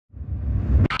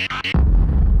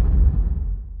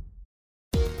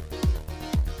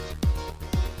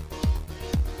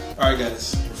Alright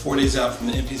guys, we're 4 days out from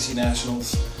the NPC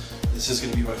Nationals. This is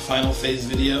going to be my final phase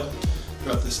video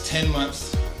throughout this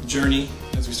 10-month journey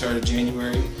as we started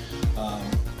January.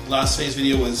 Last phase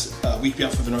video was a week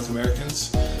out for the North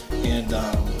Americans, and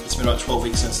it's been about 12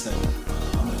 weeks since then.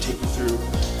 I'm going to take you through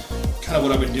kind of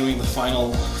what I've been doing the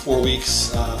final 4 weeks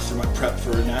through my prep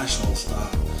for Nationals.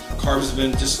 Carbs have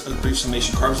been, just a brief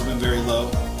summation, carbs have been very low.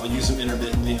 I'll use them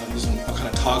intermittently, I'll kind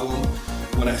of toggle them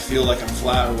when I feel like I'm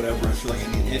flat or whatever, I feel like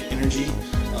I need energy.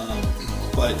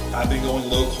 But I've been going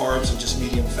low carbs and just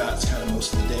medium fats kind of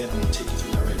most of the day, and I'm going to take you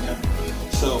through that right now.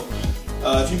 So,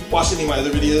 if you've watched any of my other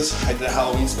videos, I did a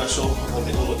Halloween special. I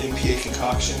made a little MPA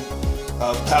concoction.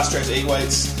 Pasteurized egg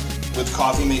whites with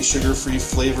Coffee Mate sugar-free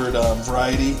flavored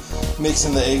variety. Mix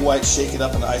in the egg whites, shake it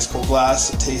up in an ice cold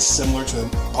glass. It tastes similar to a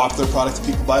popular product that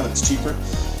people buy, but it's cheaper.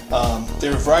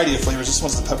 There are a variety of flavors. This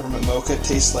one's the peppermint mocha. It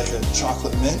tastes like a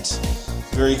chocolate mint.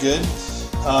 Very good.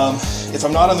 If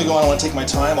I'm not on the go and I want to take my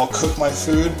time, I'll cook my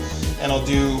food and I'll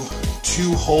do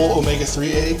 2 whole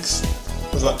omega-3 eggs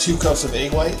with about 2 cups of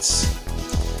egg whites.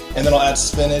 And then I'll add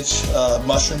spinach,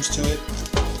 mushrooms to it.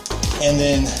 And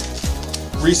then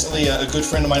recently a good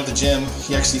friend of mine at the gym,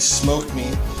 he actually smoked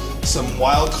me some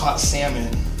wild-caught salmon.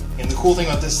 And the cool thing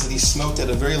about this is that he smoked at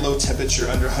a very low temperature,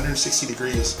 under 160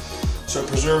 degrees. So it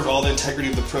preserved all the integrity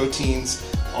of the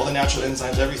proteins, all the natural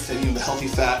enzymes, everything, the healthy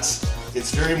fats.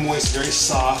 It's very moist, very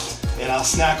soft, and I'll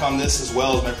snack on this as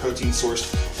well as my protein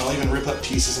source. And I'll even rip up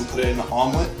pieces and put it in an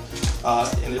omelet.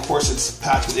 And of course it's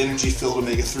packed with energy, filled with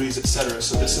omega-3s, etc.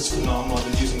 So this is phenomenal.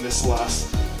 I've been using this the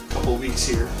last couple of weeks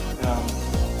here.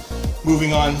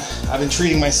 Moving on, I've been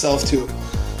treating myself to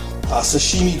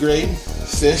sashimi grade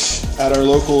fish at our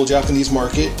local Japanese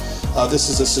market. This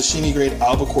is a sashimi grade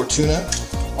albacore tuna.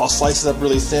 I'll slice it up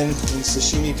really thin in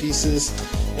sashimi pieces,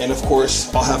 and of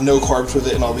course I'll have no carbs with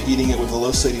it, and I'll be eating it with a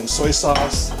low sodium soy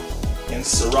sauce and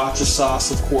sriracha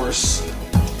sauce, of course.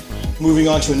 Moving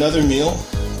on to another meal,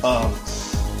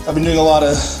 I've been doing a lot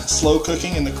of slow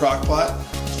cooking in the crock pot.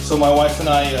 So my wife and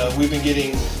I, we've been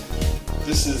getting,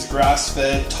 this is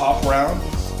grass-fed top round,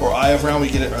 or IF round. We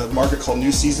get it at a market called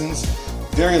New Seasons.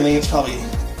 Very lean, it's probably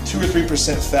 2 or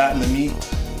 3% fat in the meat,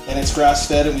 and it's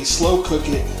grass-fed, and we slow cook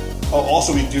it. Oh,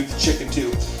 also we do the chicken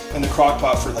too, in the crock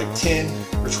pot for like 10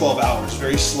 or 12 hours.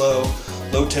 Very slow,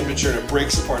 low temperature, and it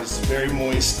breaks apart. It's very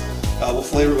moist. We'll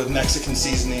flavor it with Mexican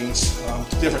seasonings,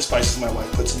 different spices my wife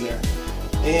puts in there.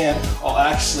 And I'll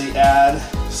actually add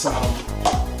some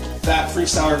fat-free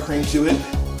sour cream to it,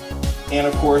 and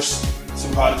of course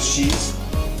some cottage cheese.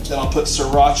 Then I'll put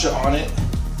sriracha on it,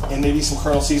 and maybe some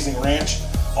Colonel Seasoning ranch.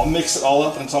 I'll mix it all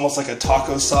up, and it's almost like a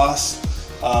taco sauce.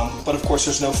 But of course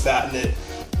there's no fat in it.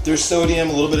 There's sodium,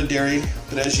 a little bit of dairy,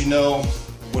 but as you know,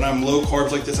 when I'm low carbs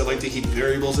like this, I like to keep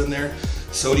variables in there.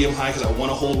 Sodium high because I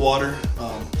want to hold water.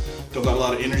 Don't got a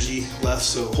lot of energy left,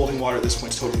 so holding water at this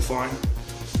point is totally fine.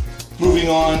 Moving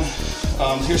on,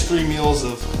 here's 3 meals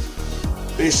of,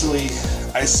 basically,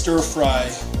 I stir fry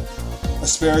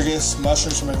asparagus,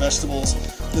 mushrooms from my vegetables.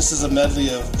 This is a medley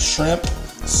of shrimp,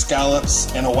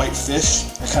 scallops, and a white fish.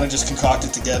 I kind of just concoct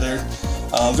it together.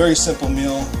 Very simple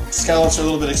meal. Scallops are a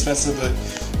little bit expensive, but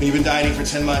when you've been dieting for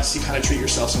 10 months, you kind of treat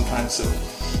yourself sometimes. So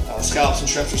scallops and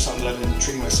shrimps are something that I've been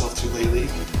treating myself to lately.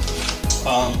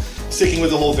 Sticking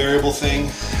with the whole variable thing,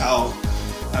 how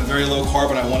I'm very low carb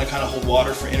and I want to kind of hold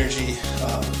water for energy,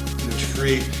 to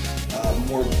create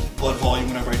more blood volume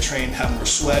whenever I train, have more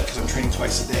sweat because I'm training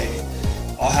twice a day.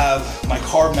 I'll have my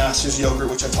Carb Masters yogurt,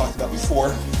 which I talked about before,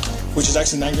 which is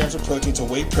actually 9 grams of protein. It's a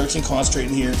whey protein concentrate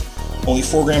in here. Only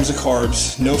 4 grams of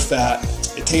carbs, no fat.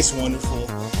 It tastes wonderful.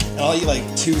 And I'll eat like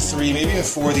 2, 3, maybe even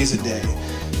 4 of these a day,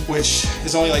 which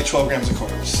is only like 12 grams of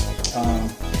carbs.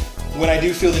 When I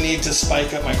do feel the need to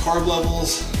spike up my carb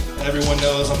levels, everyone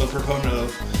knows I'm a proponent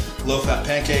of low-fat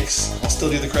pancakes. I'll still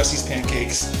do the Krusteaz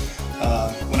pancakes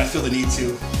when I feel the need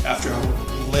to, after a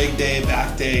leg day,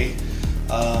 back day.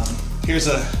 Here's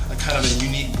a kind of a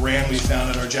unique brand we found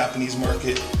at our Japanese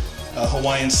market,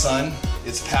 Hawaiian Sun.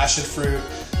 It's passion fruit.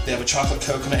 They have a chocolate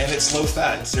coconut, and it's low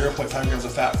fat. It's 0.5 grams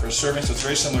of fat for a serving, so it's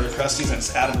very similar to Krusteaz, and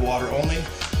it's added water only.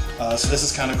 So this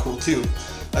is kind of cool too.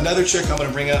 Another trick I'm going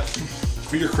to bring up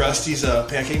for your Krusteaz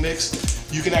pancake mix,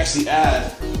 you can actually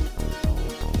add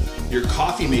your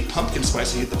Coffee Mate pumpkin spice,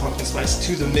 so you get the pumpkin spice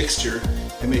to the mixture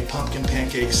and make pumpkin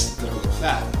pancakes that are low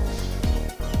fat.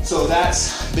 So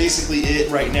that's basically it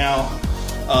right now.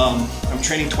 I'm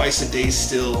training twice a day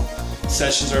still.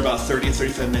 Sessions are about 30 to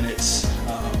 35 minutes.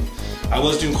 I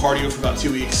was doing cardio for about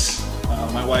 2 weeks.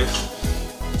 My wife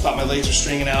thought my legs were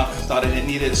stringing out, thought I didn't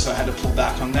need it, so I had to pull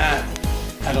back on that.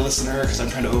 had to listen to her because I'm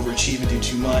trying to overachieve and do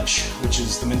too much, which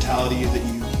is the mentality that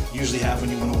you usually have when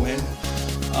you want to win.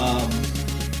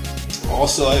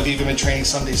 Also, I've even been training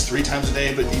some days 3 times a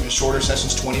day, but even shorter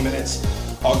sessions, 20 minutes.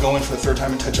 I'll go in for the 3rd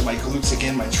time and touch up my glutes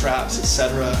again, my traps,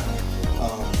 etc.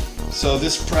 So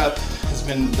this prep has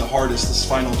been the hardest, this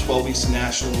final 12 weeks to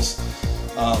Nationals.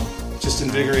 Just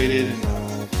invigorated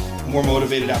and more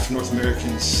motivated after North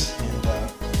Americans. And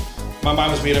my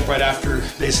mind was made up right after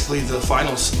basically the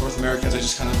finals North Americans. I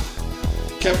just kind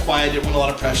of kept quiet, didn't want a lot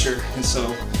of pressure, and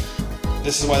so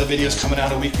this is why the video is coming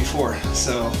out a week before.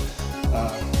 So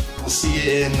we'll see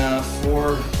you in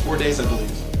 4 days, I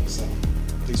believe. So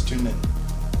please tune in.